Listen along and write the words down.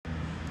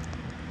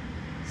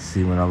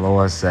See, when the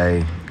Lord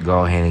say,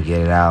 go ahead and get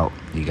it out,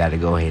 you got to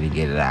go ahead and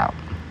get it out.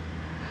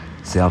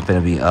 See, I'm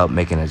finna be up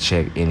making a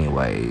check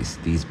anyways.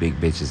 These big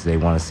bitches, they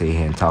want to sit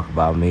here and talk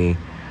about me.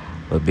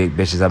 But big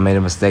bitches, I made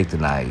a mistake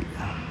tonight.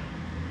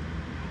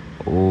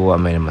 Ooh, I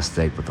made a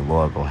mistake, but the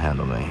Lord gonna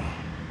handle me.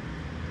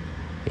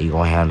 He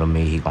gonna handle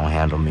me, he gonna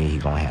handle me, he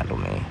gonna handle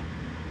me.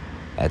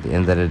 At the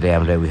end of the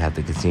damn day, we have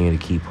to continue to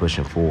keep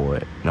pushing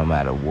forward, no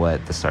matter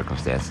what the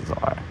circumstances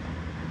are.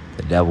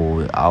 The devil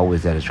will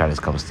always there to try to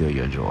come steal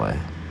your joy.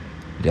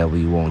 Devil,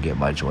 you won't get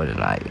my joy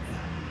tonight.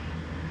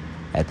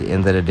 At the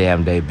end of the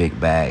damn day, big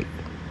bag,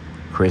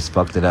 Chris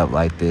fucked it up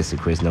like this,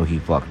 and Chris knew he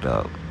fucked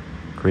up.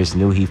 Chris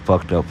knew he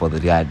fucked up for the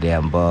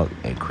goddamn buck,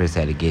 and Chris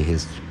had to get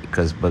his,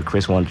 but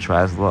Chris wanted to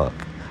try his luck.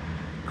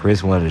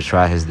 Chris wanted to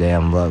try his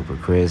damn luck,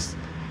 but Chris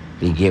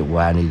didn't get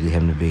where I needed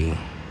him to be.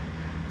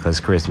 Because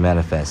Chris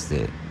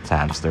manifested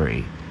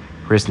 ×3.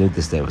 Chris knew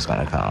this day was going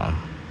to come.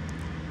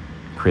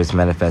 Chris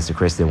manifested,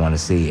 Chris didn't want to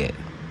see it.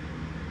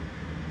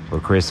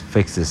 But Chris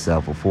fixed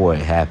himself before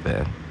it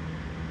happened.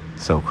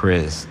 So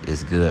Chris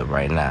is good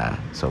right now.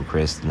 So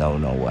Chris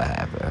don't know what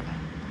happened.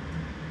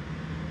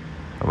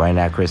 Right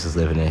now, Chris is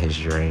living in his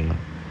dream.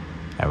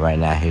 And right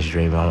now, his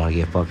dream don't want to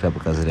get fucked up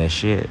because of that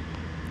shit.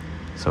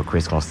 So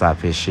Chris gonna stop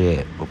his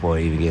shit before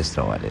it even gets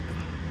started.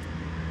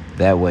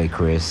 That way,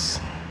 Chris.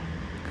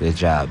 Good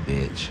job,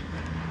 bitch.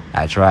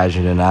 I tried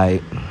you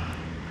tonight.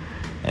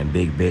 And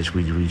big bitch,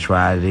 we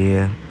tried it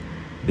in.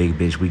 Big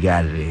bitch, we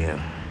got it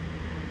in.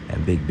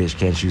 And big bitch,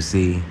 can't you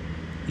see?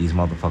 These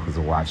motherfuckers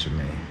are watching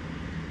me.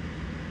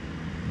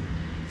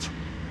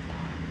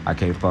 I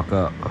can't fuck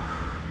up.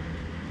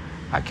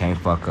 I can't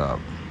fuck up.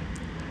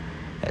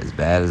 As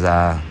bad as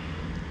I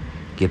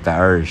get the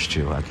urge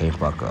to, I can't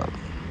fuck up.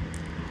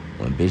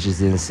 When bitches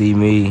didn't see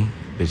me,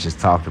 bitches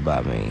talked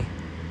about me.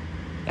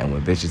 And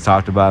when bitches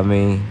talked about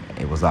me,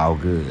 it was all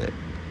good.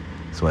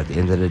 So at the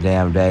end of the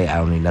damn day, I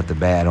don't need nothing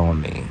bad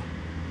on me.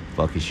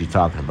 Fuck is you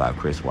talking about,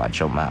 Chris? Watch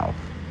your mouth.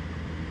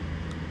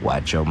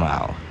 Watch your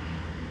mouth.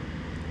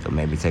 Don't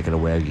make me take it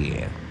away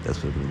again.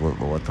 That's what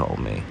the Lord told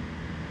me.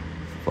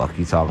 Fuck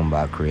you talking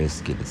about,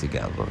 Chris. Get it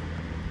together.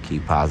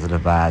 Keep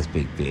positive vibes,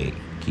 big.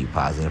 Keep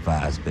positive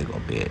vibes, big ol'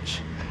 bitch.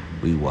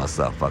 We what's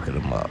up, fucking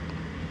them up.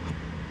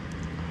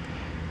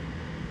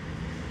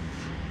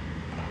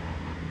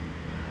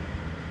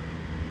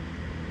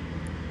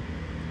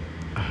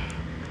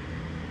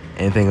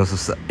 Anything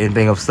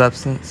of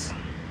substance?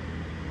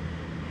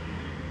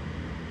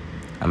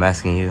 I'm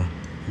asking you.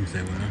 You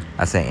say what?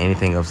 I say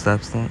anything of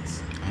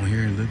substance? On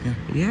here looking?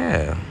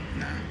 Yeah.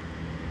 Nah.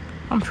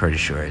 I'm pretty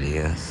sure it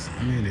is.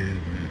 I mean, it is,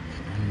 but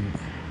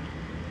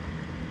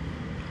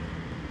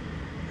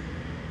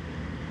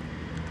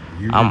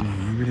you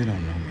really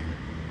don't know me.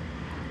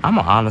 I'm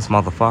an honest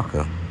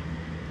motherfucker.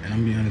 And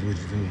I'm being honest with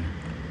you too.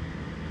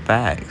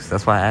 Facts.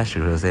 That's why I asked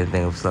you if there's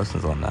anything of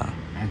substance or not.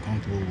 I'm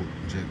comfortable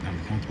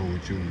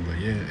with you, but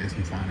yeah, it's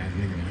some fine ass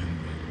niggas on him,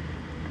 but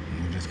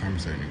we're just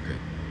conversating good.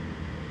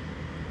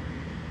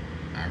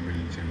 I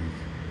really just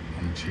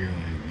want to chill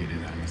and get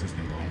it out of my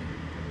system going.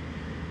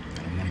 I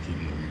don't want to keep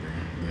moving, bro.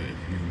 But if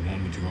you want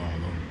me to go, I'll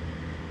go.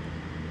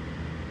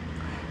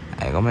 I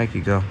ain't gonna make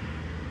you go.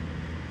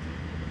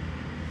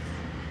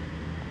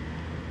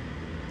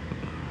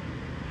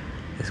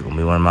 It's gonna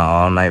be one of my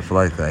all-night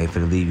flights. I ain't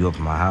finna leave you up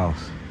in my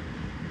house.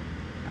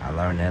 I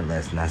learned that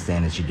lesson. Not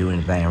saying that you do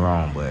anything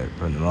wrong, but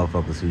from the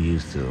motherfuckers who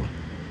used to,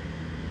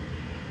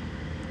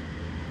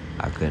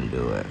 I couldn't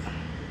do it.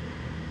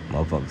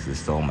 Motherfuckers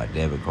just stole my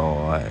debit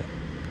card,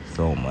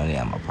 stole money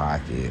out my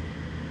pocket,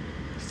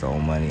 stole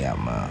money out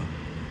my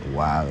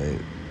wallet.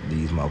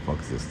 These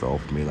motherfuckers just stole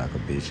from me like a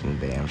bitch in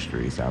the damn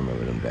streets. I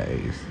remember them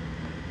days.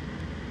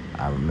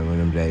 I remember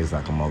them days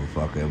like a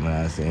motherfucker. When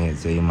I was sitting here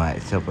tell you my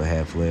temper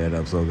had flared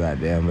up so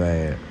goddamn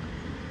bad.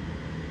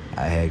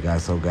 I had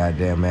got so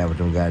goddamn mad with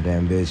them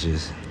goddamn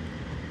bitches.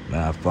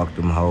 Man, I fucked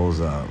them hoes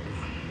up.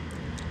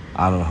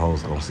 All them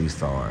hoes gonna see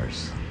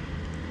stars.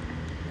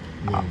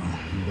 Well,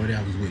 the buddy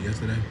I was with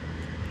yesterday,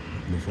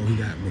 before I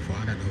got the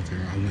hotel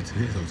room, I went to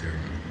his hotel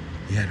room.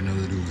 He had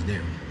another dude was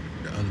there.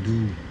 The other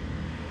dude,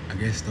 I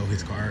guess, stole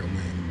his car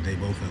when they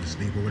both fell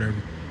asleep or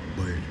whatever.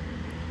 But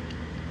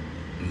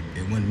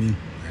it wasn't me,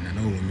 and I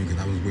know it wasn't me because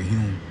I was with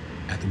him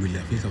after we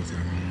left his hotel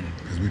room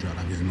because we dropped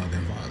off his mother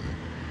and father.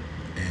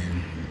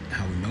 And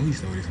how we know he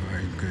stole his car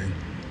is because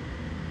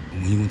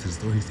when he went to the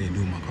store, he said,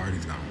 "Dude, my card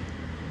is gone."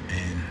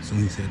 And as soon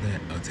as he said that,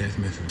 a text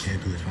message came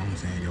through his phone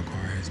saying, "Your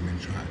car has been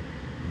tried."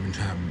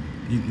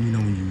 You know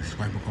when you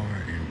swipe a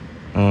card and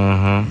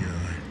yeah,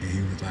 and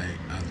he was like,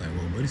 I was like,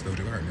 well, buddy stole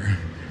your car, bro.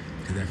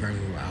 Because at first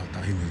I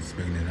thought he was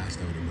expecting that I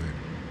stole it, but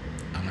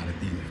I'm not a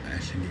thief. I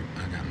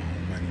got my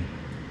own money,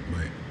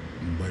 but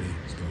buddy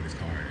stole his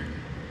car and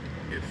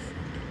it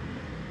fucked up.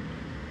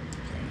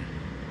 So.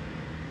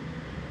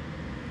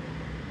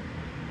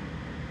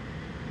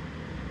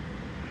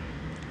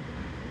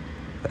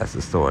 That's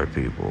the story,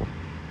 people.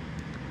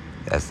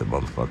 That's the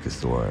motherfucking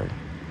story.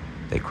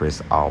 That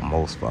Chris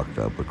almost fucked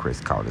up, but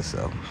Chris caught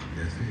himself.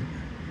 That's it.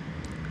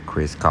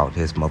 Chris caught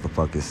his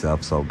motherfucking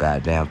self so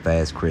goddamn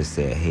fast. Chris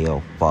said,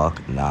 hell,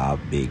 fuck, nah,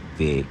 Big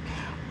Vic.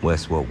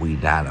 What's what we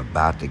not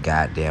about to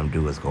goddamn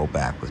do is go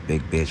backwards.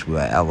 Big bitch, we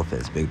are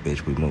elephants. Big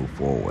bitch, we move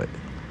forward.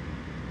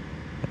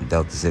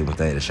 Delta Sigma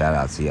Theta, shout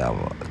out to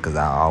y'all, because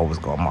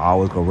I'm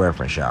always gonna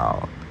reference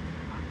y'all.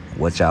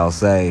 What y'all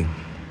say?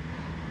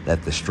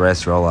 Let the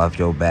stress roll off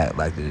your back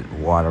like the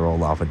water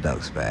roll off a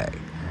duck's back.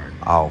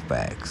 All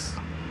facts.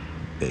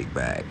 Big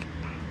bag.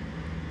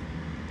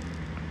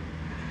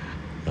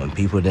 When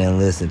people didn't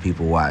listen,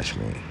 people watch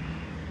me.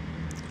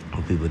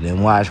 When people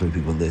didn't watch me,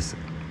 people listen.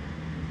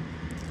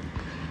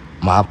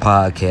 My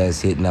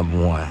podcast hit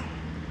 #1.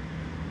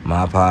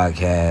 My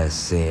podcast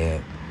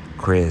said,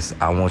 Chris,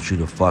 I want you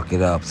to fuck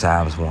it up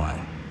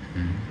 ×1.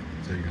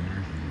 So you can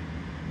learn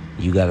from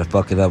it. You gotta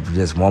fuck it up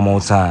just one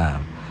more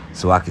time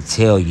so I can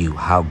tell you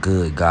how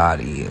good God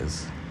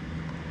is.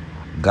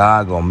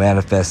 God gonna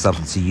manifest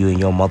something to you in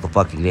your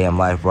motherfucking damn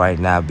life right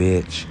now,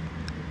 bitch.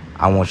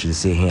 I want you to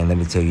sit here and let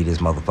me tell you this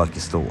motherfucking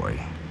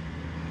story.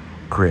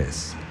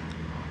 Chris,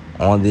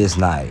 on this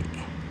night,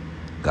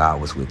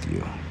 God was with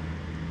you.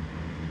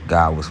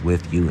 God was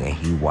with you and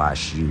he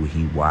watched you,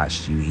 he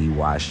watched you, he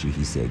watched you.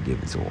 He said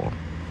give it to him.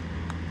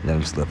 Let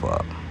him slip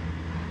up.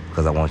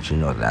 Because I want you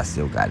to know that I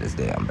still got his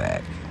damn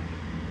back.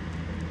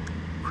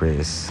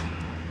 Chris,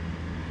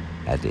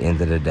 at the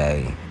end of the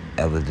day,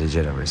 Ella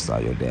DeGeneres saw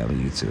your damn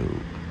YouTube.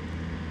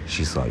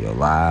 She saw your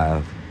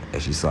live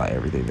and she saw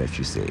everything that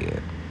you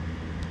said.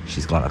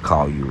 She's gonna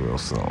call you real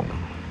soon.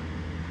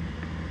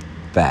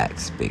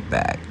 Facts, big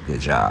bag,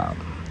 good job.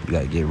 You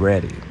gotta get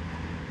ready.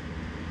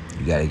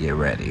 You gotta get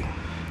ready.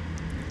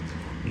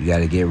 You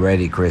gotta get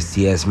ready, Chris.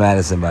 T.S.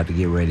 Madison about to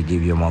get ready to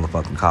give you a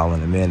motherfucking call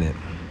in a minute.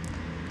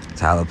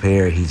 Tyler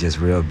Perry, he just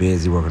real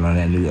busy working on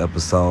that new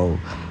episode.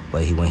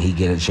 But when he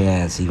get a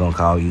chance, he gonna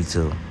call you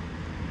too.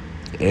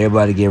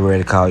 Everybody get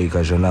ready to call you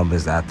because your number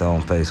is out there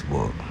on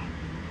Facebook.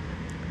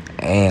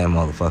 And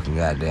motherfucking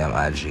goddamn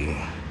IG.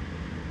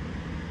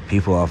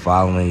 People are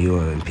following you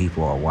and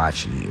people are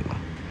watching you.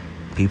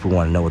 People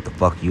want to know what the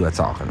fuck you are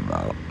talking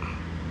about.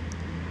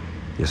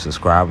 Your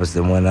subscribers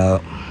that went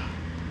up.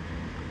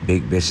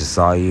 Big bitches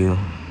saw you.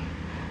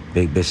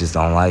 Big bitches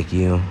don't like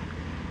you.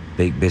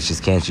 Big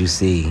bitches, can't you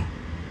see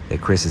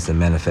that Chris is the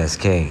manifest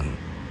king?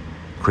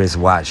 Chris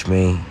watched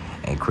me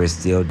and Chris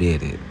still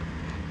did it.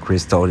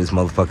 Chris told his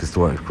motherfucking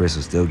story. Chris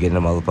was still getting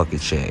a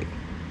motherfucking check.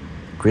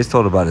 Chris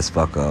told about his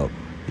fuck up.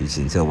 You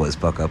didn't tell what his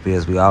fuck up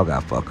is. We all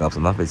got fuck ups.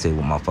 I'm not gonna tell you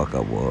what my fuck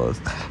up was.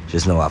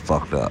 Just know I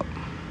fucked up.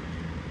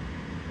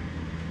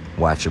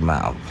 Watch your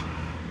mouth.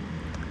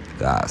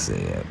 God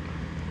said.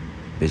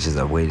 Bitches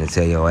are waiting to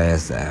tear your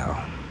ass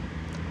down.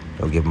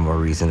 Don't give them a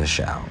reason to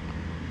shout.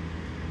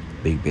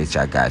 Big bitch,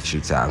 I got you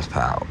times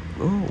power.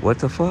 Ooh, what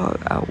the fuck?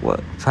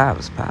 What?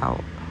 Times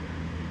power.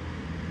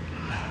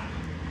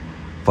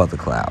 For the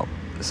cloud,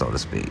 so to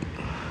speak.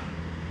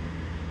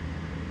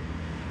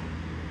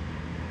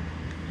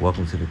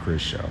 Welcome to the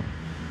Chris Show.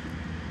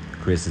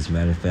 Chris is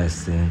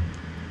manifesting.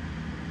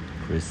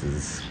 Chris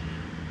is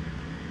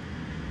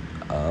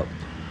up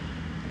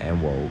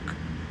and woke.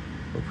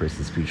 But Chris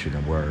is preaching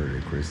the word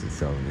and Chris is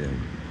telling them,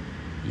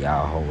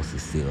 y'all hoes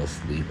is still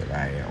asleep and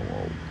I am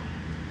woke.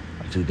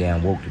 I'm too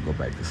damn woke to go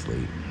back to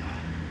sleep.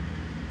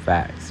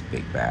 Facts,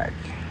 big bag.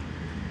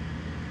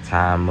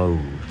 Time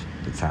moved.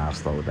 The time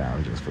slowed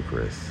down just for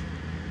Chris.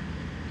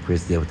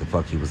 Chris did what the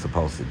fuck he was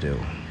supposed to do.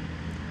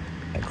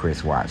 And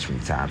Chris watched me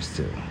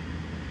 ×2.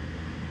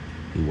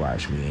 He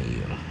watched me and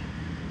you.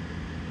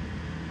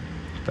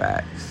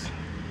 Facts.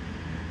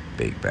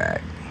 Big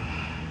bag.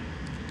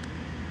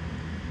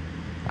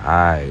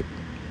 Alright.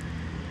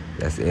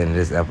 That's the end of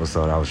this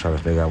episode. I was trying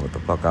to figure out what the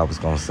fuck I was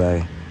gonna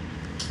say.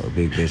 But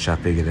big bitch, I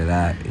figured it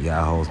out.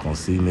 Y'all hoes gonna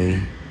see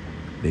me.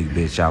 Big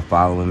bitch, y'all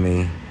following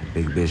me.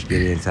 Big bitch,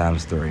 get in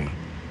 ×3.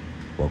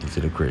 Welcome to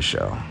the Chris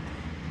Show.